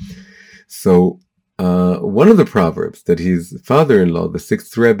proverbs. So one of the proverbs that his father-in-law, the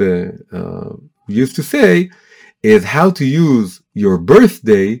sixth Rebbe, used to say is how to use your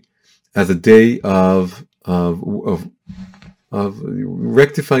birthday as a day of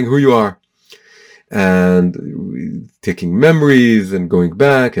rectifying who you are, and taking memories and going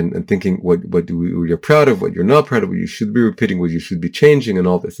back and thinking what you're proud of, what you're not proud of, what you should be repeating, what you should be changing, and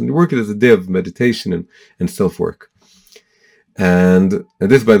all this. And work it as a day of meditation and self-work. And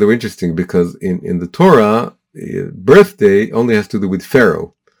this, by the way, interesting, because in the Torah, birthday only has to do with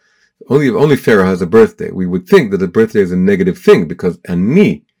Pharaoh. Only Pharaoh has a birthday. We would think that a birthday is a negative thing, because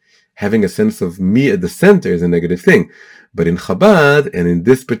ani, having a sense of me at the center, is a negative thing. But in Chabad, and in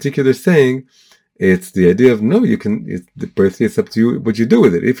this particular saying, it's the idea of, no, the birthday is up to you, what you do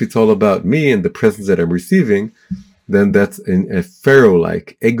with it. If it's all about me and the presents that I'm receiving, then that's a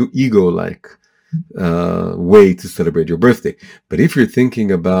Pharaoh-like, ego-like way to celebrate your birthday. But if you're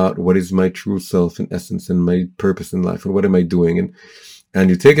thinking about what is my true self and essence and my purpose in life and what am I doing, and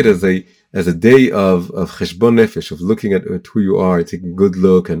you take it as a day of cheshbon nefesh, of looking at who you are, taking a good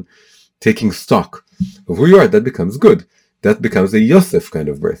look and taking stock of who you are, that becomes good. That becomes a Yosef kind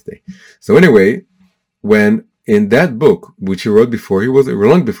of birthday. So anyway, when in that book, which he wrote long before he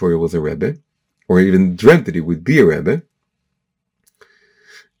was a Rebbe, or even dreamt that he would be a Rebbe,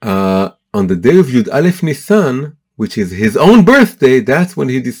 on the day of Yud Aleph Nisan, which is his own birthday, that's when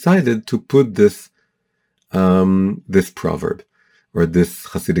he decided to put this proverb, or this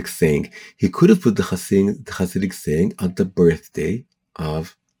Hasidic saying. He could have put the Hasidic saying on the birthday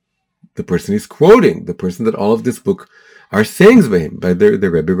of the person he's quoting, the person that all of this book are sayings by him, by the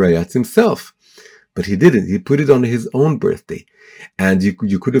Rebbe Rayatz himself. But he didn't. He put it on his own birthday. And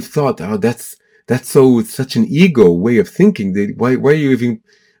you could have thought, oh, that's such an ego way of thinking. Why are you even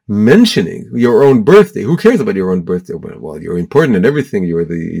mentioning your own birthday? Who cares about your own birthday? Well, you're important and everything. You're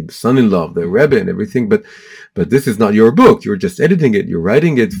the son-in-law of the Rebbe and everything, but this is not your book. You're just editing it. You're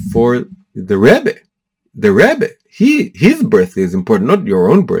writing it for the Rebbe. The Rebbe. His birthday is important, not your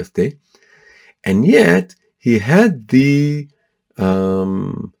own birthday. And yet, he had the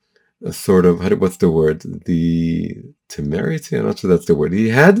what's the word? The temerity? I'm not sure that's the word. He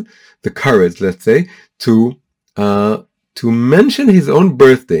had the courage, let's say, to mention his own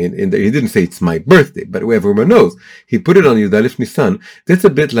birthday. He didn't say it's my birthday, but everyone knows. He put it on Yud Aleph Nisan. That's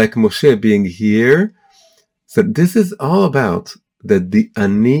a bit like Moshe being here. So this is all about that the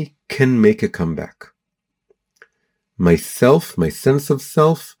ani can make a comeback. Myself, my sense of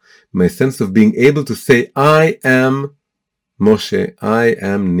self, my sense of being able to say, I am Moshe, I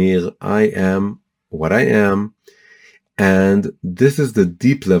am Nir, I am what I am. And this is the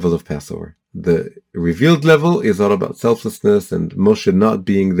deep level of Passover. The revealed level is all about selflessness and Moshe not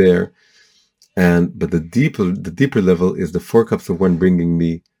being there. But the deeper level is the 4 cups of wine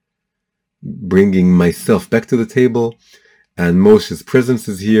bringing myself back to the table. And Moshe's presence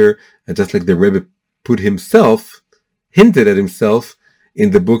is here. And just like the Rebbe hinted at himself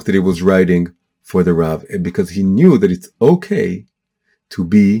in the book that he was writing for the Rav, because he knew that it's okay to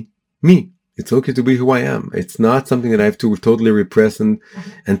be me. It's okay to be who I am. It's not something that I have to totally repress and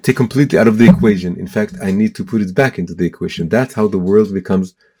take completely out of the equation. In fact, I need to put it back into the equation. That's how the world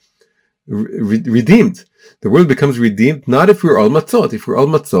becomes redeemed. The world becomes redeemed not if we're all matzot. If we're all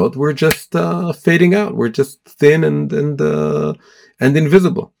matzot, we're just fading out. We're just thin and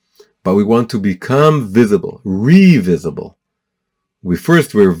invisible. But we want to become visible, re-visible. We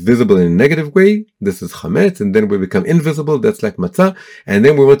first were visible in a negative way. This is chametz, and then we become invisible. That's like matzah, and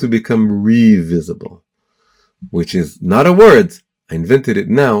then we want to become re-visible, which is not a word. I invented it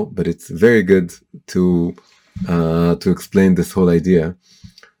now, but it's very good to explain this whole idea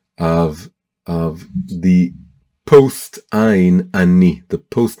of the post-ein ani, the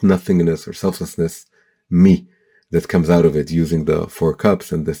post-nothingness or selflessness me that comes out of it, using the 4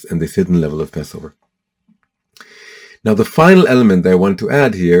 cups and this hidden level of Passover. Now, the final element that I want to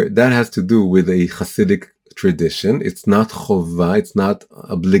add here, that has to do with a Hasidic tradition. It's not chovah, it's not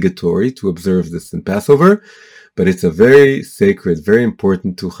obligatory to observe this in Passover, but it's a very sacred, very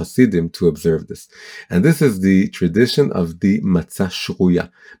important to Hasidim to observe this. And this is the tradition of the matzah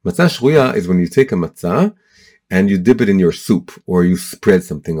shruya. Matzah shruya is when you take a matzah and you dip it in your soup, or you spread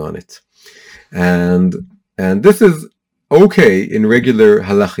something on it. And this is okay in regular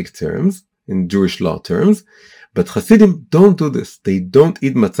halachic terms, in Jewish law terms, but Hasidim don't do this. They don't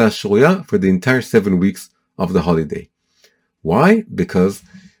eat matzah shruya for the entire 7 weeks of the holiday. Why? Because,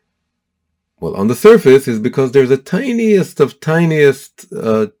 well, on the surface is because there's a tiniest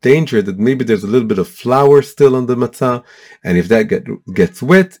danger that maybe there's a little bit of flour still on the matzah, and if that gets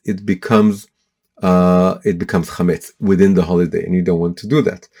wet, it becomes chametz within the holiday, and you don't want to do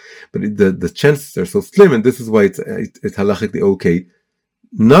that. But the chances are so slim, and this is why it's halachically okay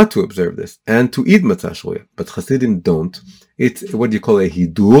not to observe this and to eat matzah shruya. But Hasidim don't. It's what you call a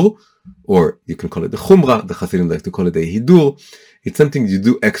hidur, or you can call it the chumrah. The Hasidim like to call it a hidur. It's something you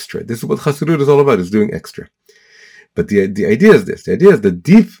do extra. This is what Chassidut is all about, is doing extra. But the idea is this. The idea is the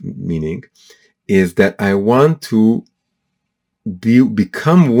deep meaning is that I want to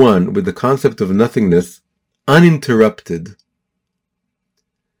become one with the concept of nothingness, uninterrupted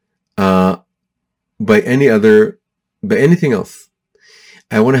by anything else.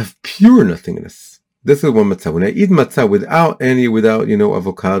 I want to have pure nothingness. This is one matzah. When I eat matzah without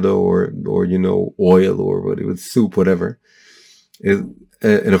avocado or oil or with soup, whatever.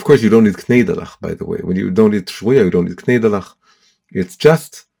 And of course, you don't need knei dalach, by the way. When you don't eat shruya, you don't eat knei dalach. It's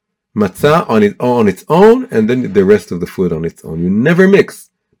just matzah on its own, and then the rest of the food on its own. You never mix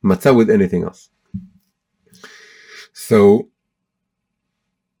matzah with anything else. So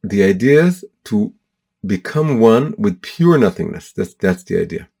the idea is to become one with pure nothingness. That's the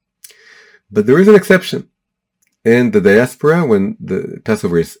idea. But there is an exception. In the diaspora, when the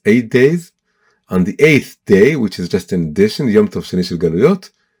Passover is 8 days, on the 8th day, which is just an addition, Yom Tov Sheni Shel Galuyot,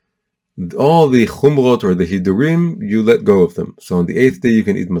 all the chumrot or the hidurim, you let go of them. So on the 8th day, you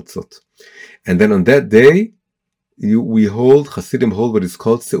can eat matzot. And then on that day, Hasidim hold what is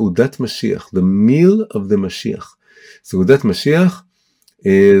called Seudat Mashiach, the meal of the Mashiach. Seudat Mashiach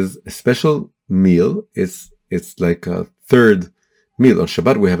is a special meal. It's like a third meal. On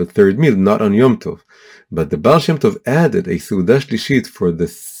Shabbat, we have a third meal, not on Yom Tov. But the Baal Shem Tov added a Seudah Shlishit for the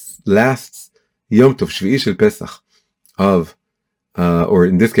last Yom Tov, Shvi'i Shel Pesach, or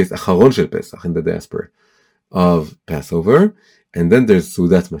in this case, Acharon Shel Pesach in the diaspora, of Passover. And then there's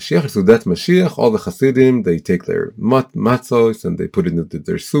Seudat Mashiach. Seudat Mashiach, all the Hasidim, they take their matzos and they put it into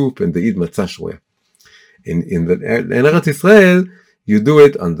their soup and they eat matzah shruya. In Eretz Israel, you do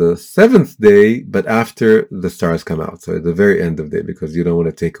it on the 7th day, but after the stars come out. So at the very end of the day, because you don't want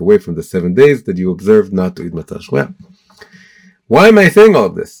to take away from the 7 days that you observed not to eat matzah shruya. Why am I saying all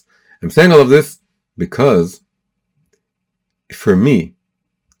of this? I'm saying all of this because, for me,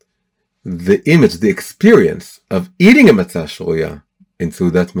 the image, the experience of eating a matzah shruya in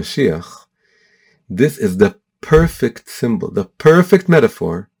Seudat Mashiach, this is the perfect symbol, the perfect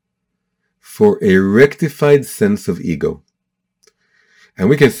metaphor for a rectified sense of ego. And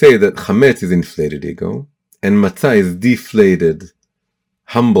we can say that chametz is inflated ego, and matzah is deflated,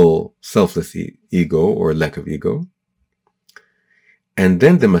 humble, selfless ego, or lack of ego. And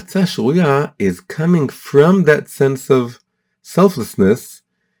then the matzah shruya is coming from that sense of selflessness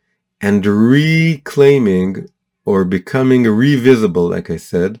and reclaiming or becoming revisible, like I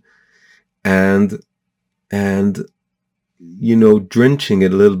said, and drenching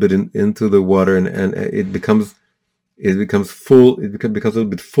it a little bit into the water, and it becomes full. It becomes a little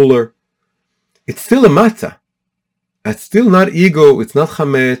bit fuller. It's still a matzah. It's still not ego. It's not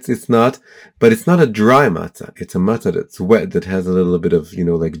chametz. But it's not a dry matzah. It's a matzah that's wet, that has a little bit of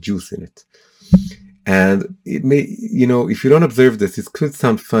like juice in it. And it may, if you don't observe this, it could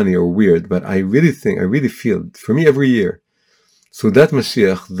sound funny or weird, but I really feel, for me every year, Seudat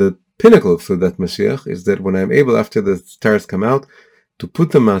Mashiach, the pinnacle of Seudat Mashiach is that when I'm able, after the stars come out, to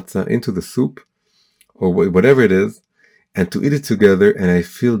put the matzah into the soup, or whatever it is, and to eat it together, and I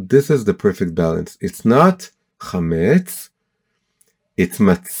feel this is the perfect balance. It's not chametz, it's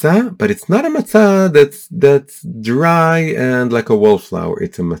matzah, but it's not a matzah that's dry and like a wallflower.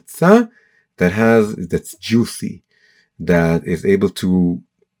 It's a matzah that's juicy, that is able to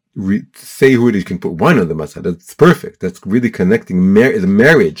say who it is. You can put wine on the matzah. That's perfect. That's really connecting the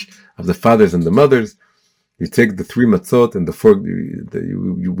marriage of the fathers and the mothers. You take the 3 matzot and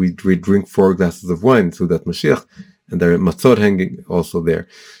we drink 4 glasses of wine, so that Mashiach, and there are matzot hanging also there.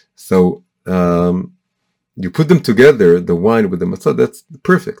 So you put them together, the wine with the matzot. That's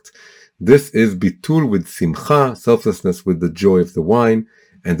perfect. This is bitul with simcha, selflessness with the joy of the wine,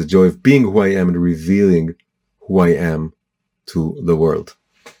 and the joy of being who I am and revealing who I am to the world.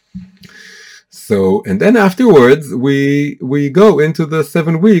 So, and then afterwards, we go into the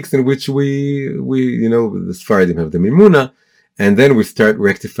 7 weeks in which we the Sephardim have the Mimuna, And then we start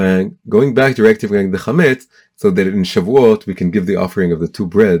going back to rectifying the chametz, so that in Shavuot we can give the offering of the 2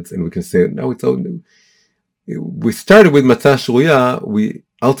 breads, and we can say, no, it's all new. We started with matzah shruya.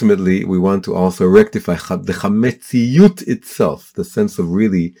 Ultimately we want to also rectify the chametziyut itself, the sense of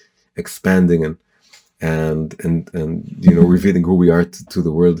really expanding and revealing who we are to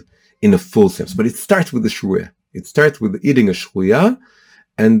the world in a full sense. But it starts with the shruya. It starts with eating a shruya,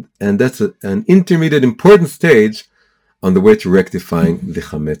 and that's an intermediate important stage on the way to rectifying the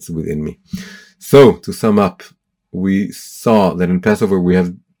chametz within me. So, to sum up, we saw that in Passover we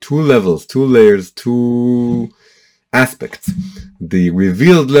have 2 levels, 2 layers, 2 aspects. The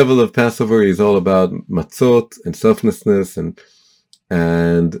revealed level of Passover is all about matzot and selflessness and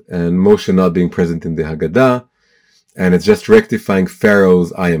Moshe not being present in the Haggadah, and it's just rectifying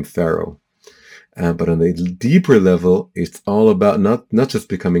Pharaoh's "I am Pharaoh." But on the deeper level, it's all about not just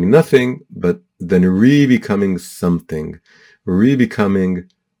becoming nothing, but then re-becoming something, re-becoming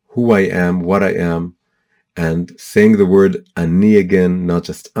who I am, what I am, and saying the word ani again, not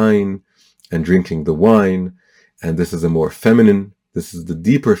just ein, and drinking the wine. And this is this is the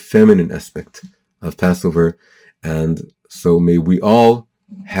deeper feminine aspect of Passover. And so may we all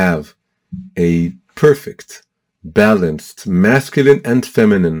have a perfect, balanced, masculine and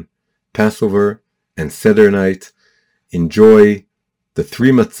feminine Passover and Seder night. Enjoy the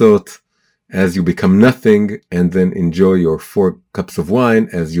 3 matzot as you become nothing, and then enjoy your 4 cups of wine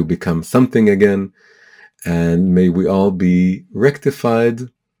as you become something again. And may we all be rectified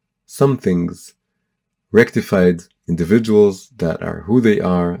somethings, rectified individuals that are who they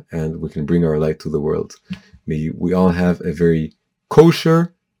are, and we can bring our light to the world. May we all have a very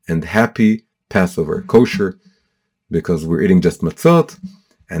kosher and happy Passover. Kosher because we're eating just matzot,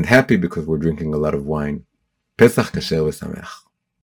 and happy because we're drinking a lot of wine. Pesach kasher v'sameach.